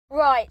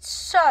Right,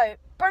 so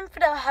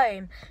Brentford at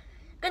home.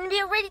 Going to be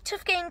a really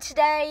tough game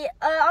today.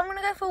 I'm going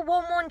to go for a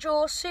 1-1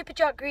 draw. Super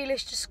Jack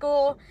Grealish to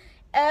score.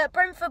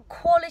 Brentford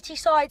quality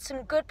side,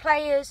 some good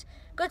players.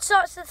 Good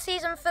starts to the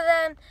season for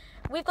them.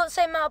 We've got the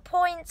same amount of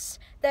points.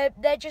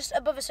 They're just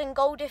above us in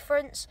goal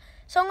difference.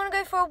 So I'm going to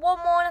go for a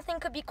 1-1. I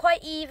think it'll be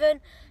quite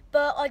even,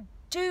 but I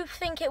do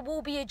think it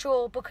will be a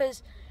draw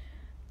because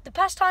the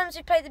past times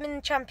we've played them in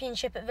the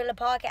Championship at Villa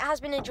Park, it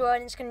has been a draw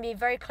and it's going to be a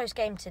very close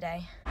game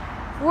today.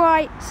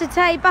 Right, so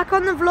Tay, back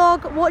on the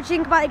vlog. What do you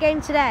think about the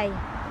game today?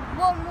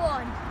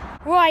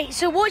 1-1. Right,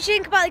 so what do you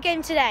think about the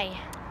game today?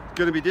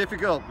 Going to be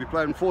difficult. We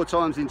played them 4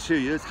 times in 2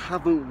 years,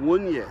 haven't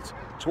won yet.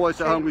 Twice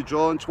at home we've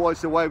drawn,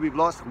 twice away we've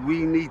lost. We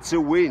need to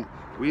win.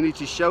 We need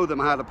to show them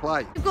how to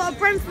play. We've got a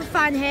Brentford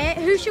fan here.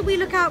 Who should we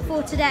look out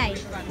for today?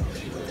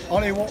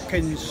 Ollie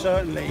Watkins,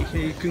 certainly.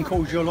 He can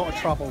cause you a lot of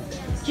trouble.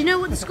 Do you know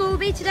what the score will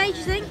be today, do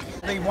you think?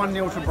 I think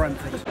 1-0 to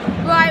Brentford.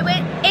 Right,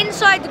 we're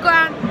inside the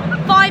ground.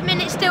 5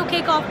 minutes till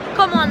kick-off.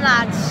 Come on,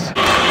 lads.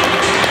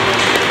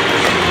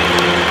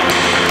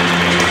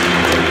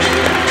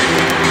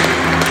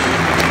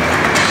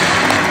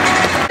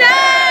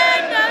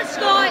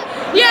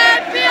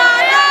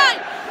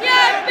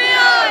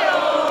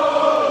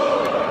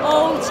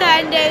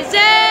 Is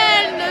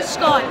in the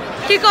sky.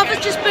 Kick-off has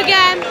just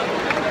begun.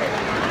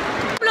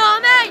 Blow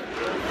me!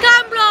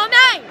 Come blow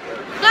me!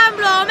 Come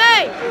blow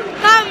me!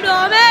 Come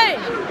blow me!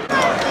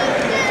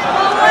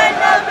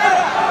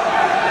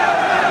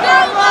 Go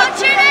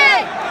watching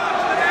it!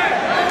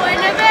 Oh, in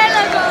the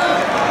Villa goal!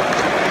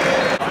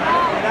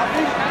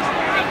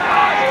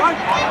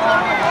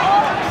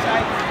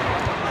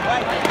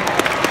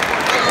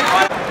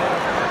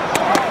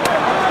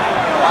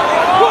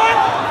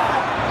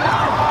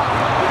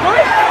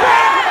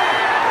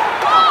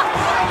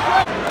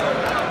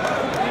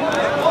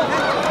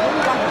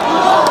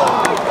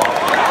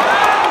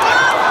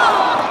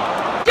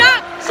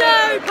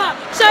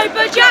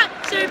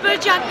 Super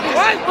Jack is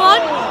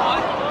on.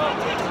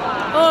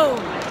 Oh.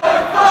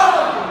 HOLTE.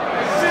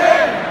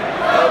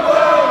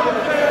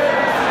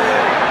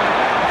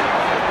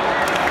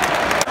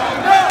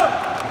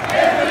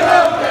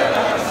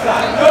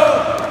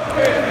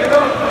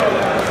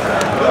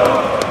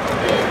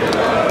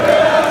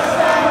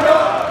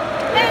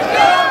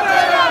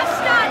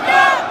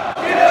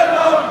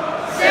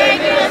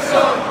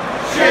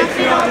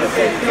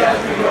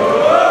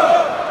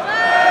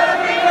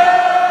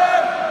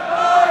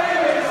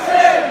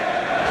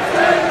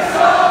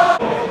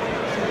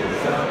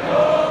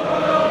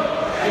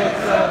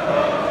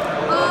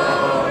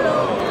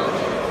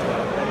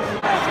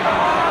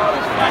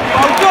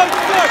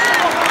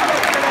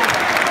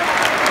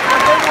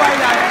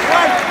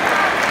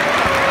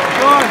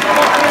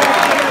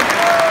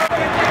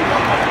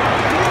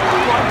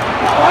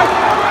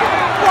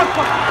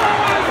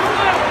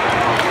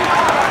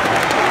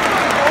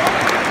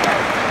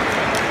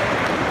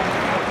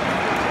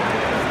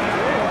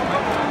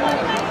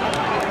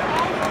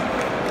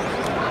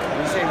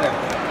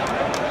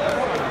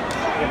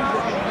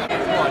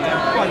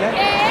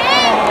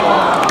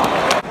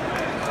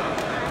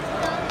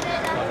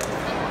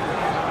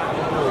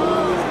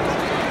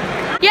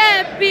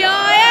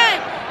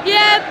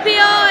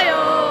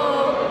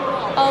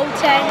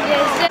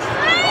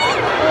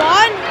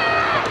 One.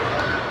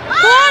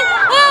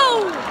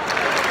 Oh!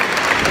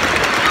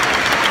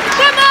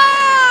 Come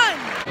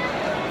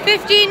on!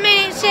 15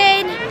 minutes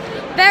in.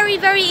 Very,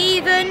 very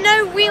even.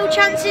 No real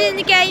chances in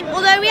the game,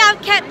 although we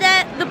have kept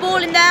the ball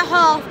in their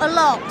half a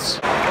lot.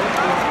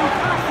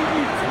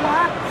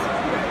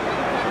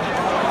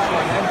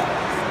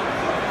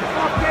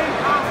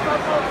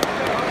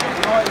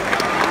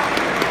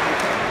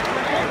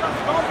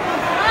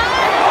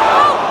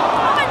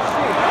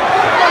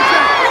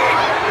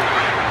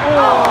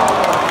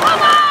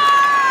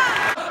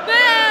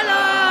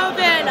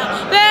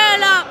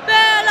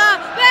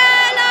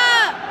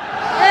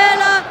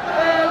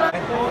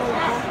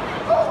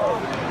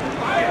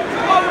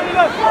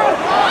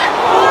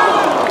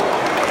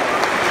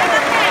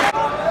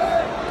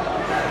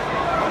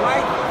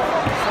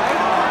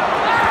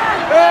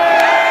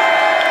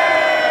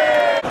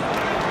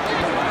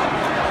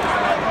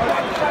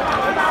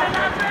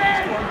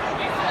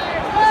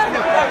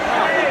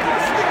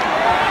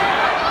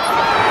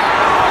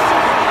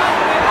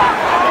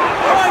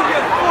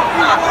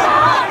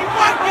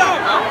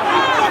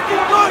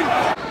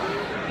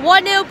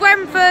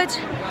 Brentford.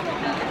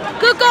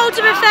 Good goal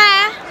to be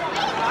fair,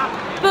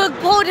 but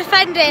poor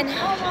defending.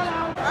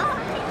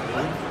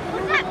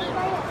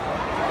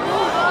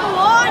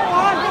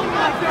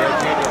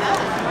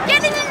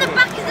 Get it in the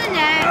back of the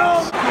net.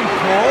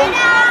 Get it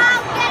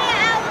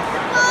out of the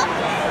box.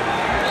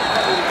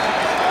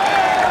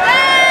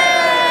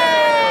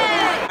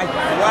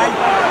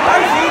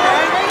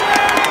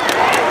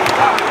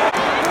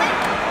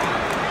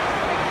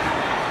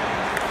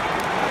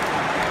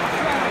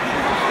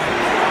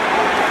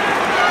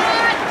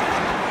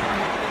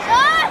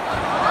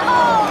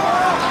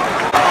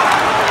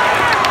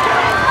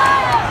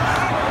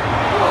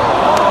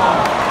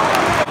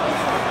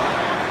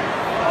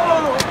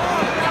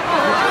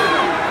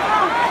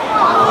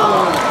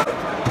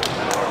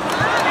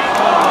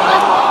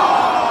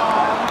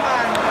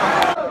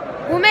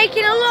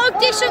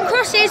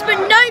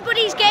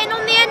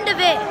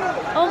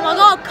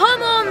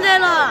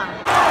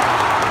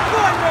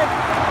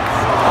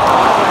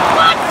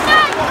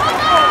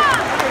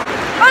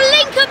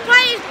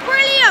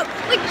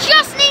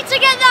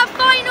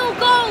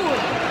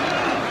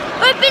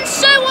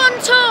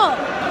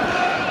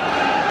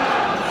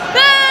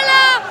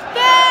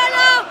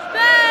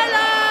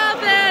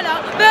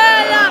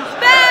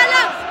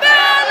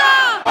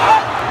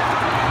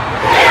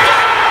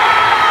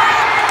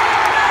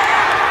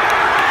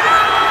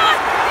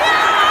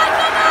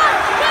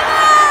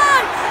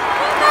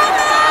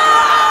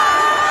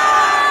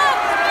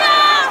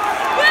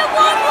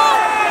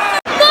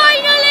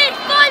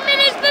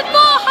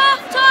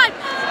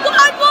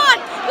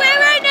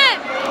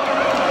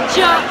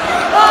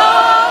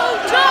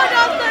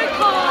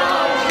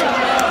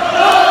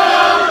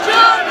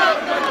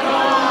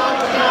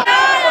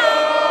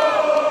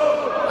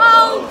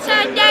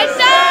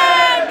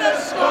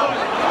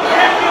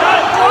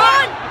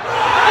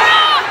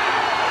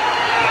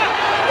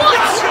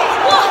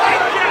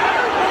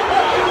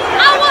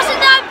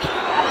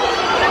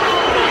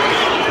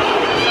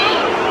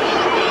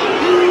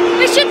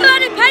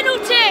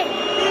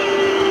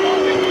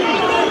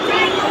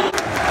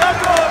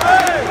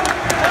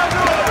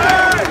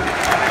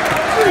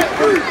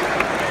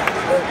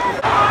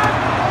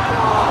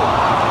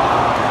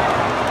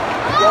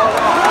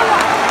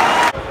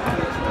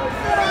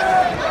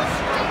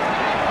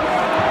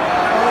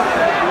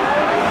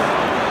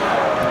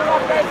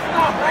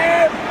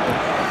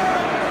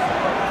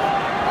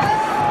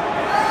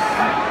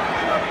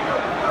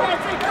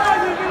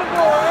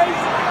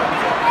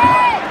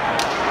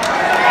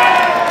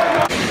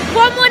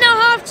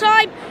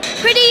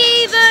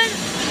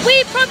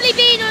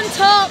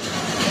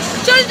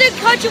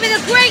 Hodge with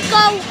a great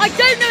goal. I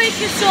don't know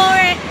if you saw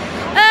it.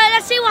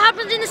 Let's see what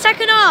happens in the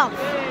second half.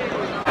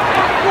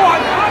 Go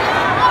on.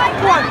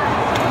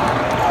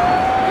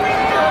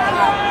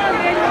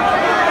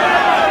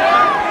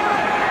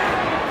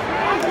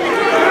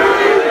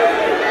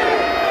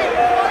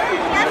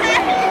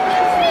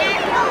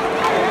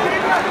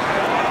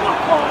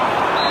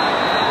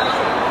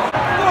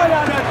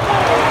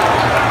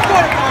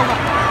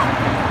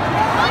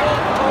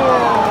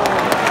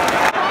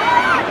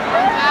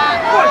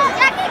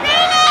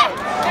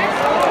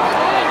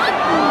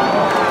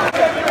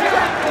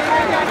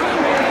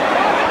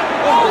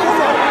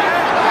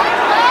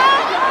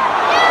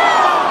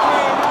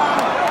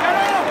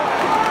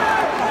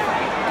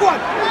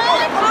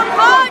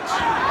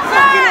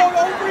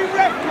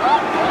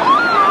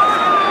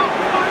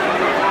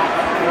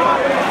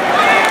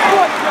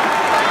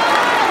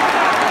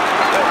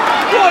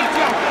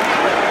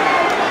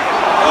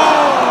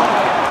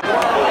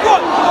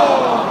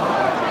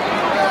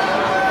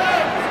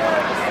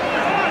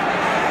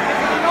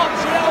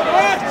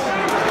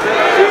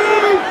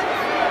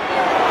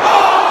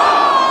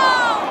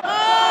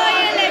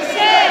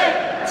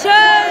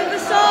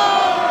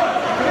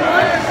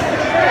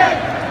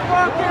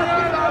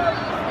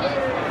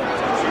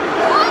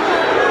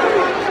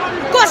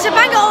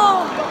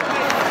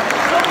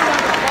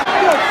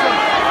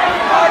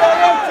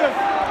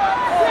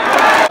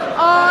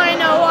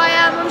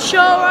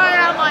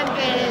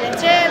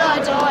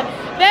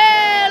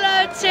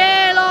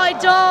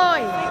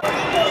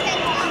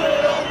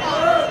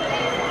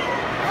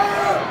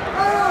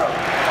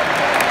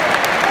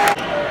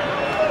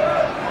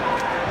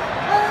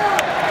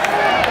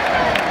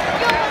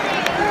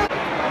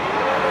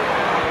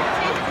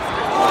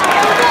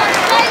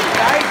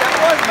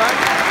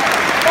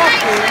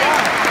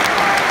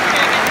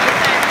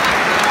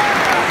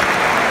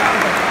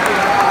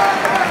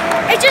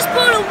 Just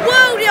pulled a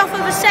worldie off of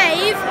a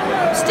save,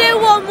 still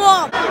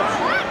 1-1.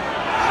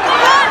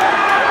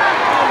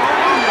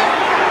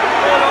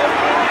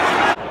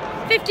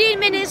 15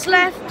 minutes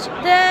left.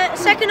 The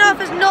second half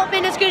has not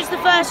been as good as the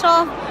first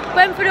half.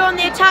 Brentford are on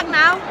the attack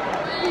now.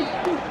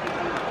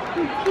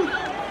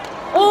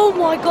 Oh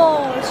my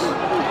god.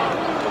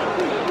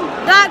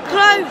 That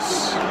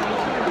close.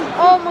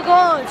 Oh my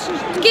god.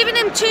 Giving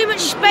them too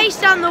much space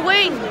down the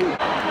wing.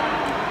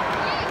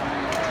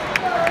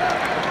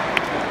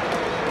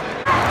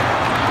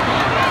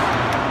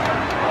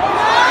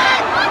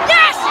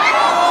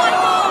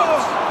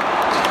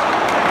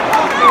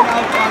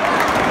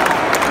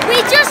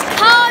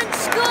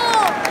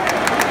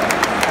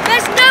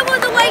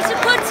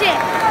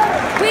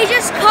 We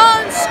just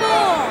can't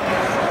score.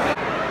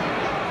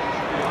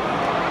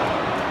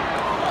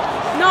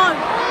 No,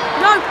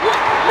 no,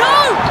 no!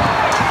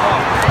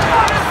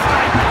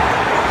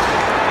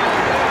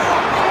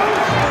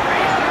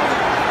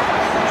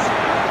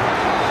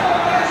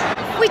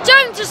 We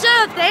don't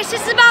deserve this.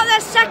 It's about their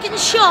second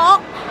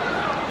shot.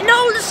 In the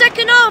whole of the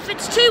second half,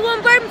 it's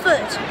 2-1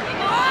 Brentford.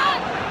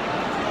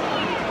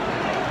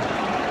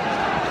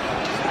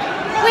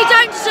 We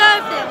don't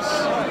deserve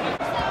this.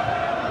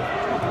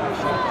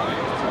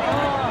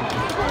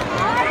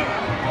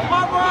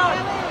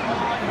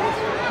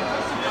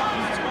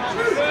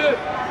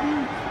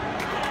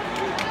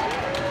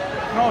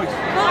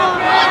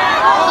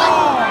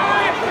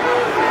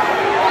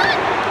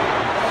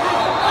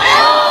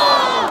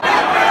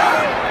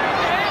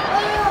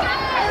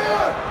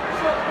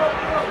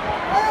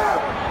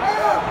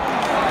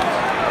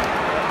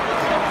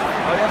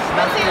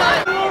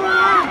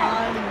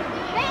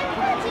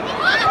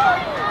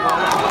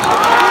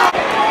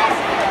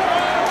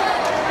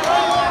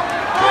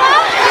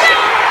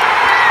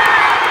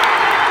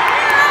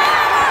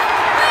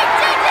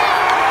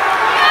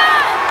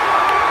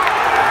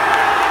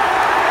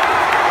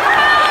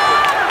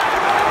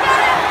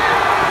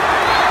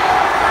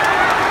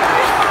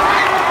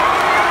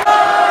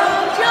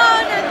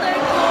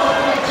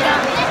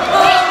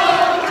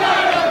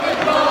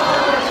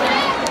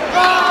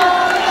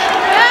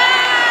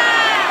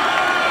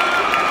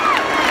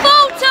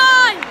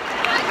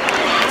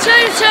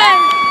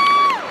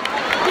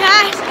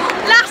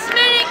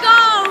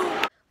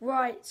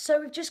 So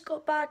we've just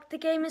got back. The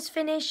game is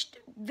finished.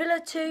 Villa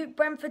 2,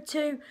 Brentford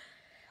 2.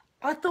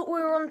 I thought we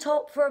were on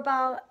top for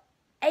about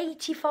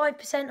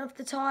 85% of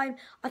the time.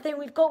 I think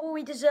we've got what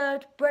we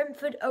deserved.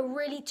 Brentford, a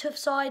really tough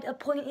side. A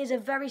point is a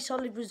very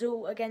solid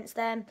result against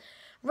them.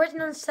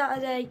 Reading on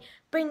Saturday,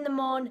 bring them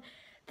on.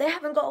 They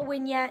haven't got a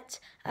win yet.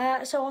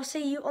 So I'll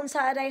see you on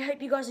Saturday.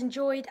 Hope you guys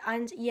enjoyed,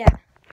 and yeah.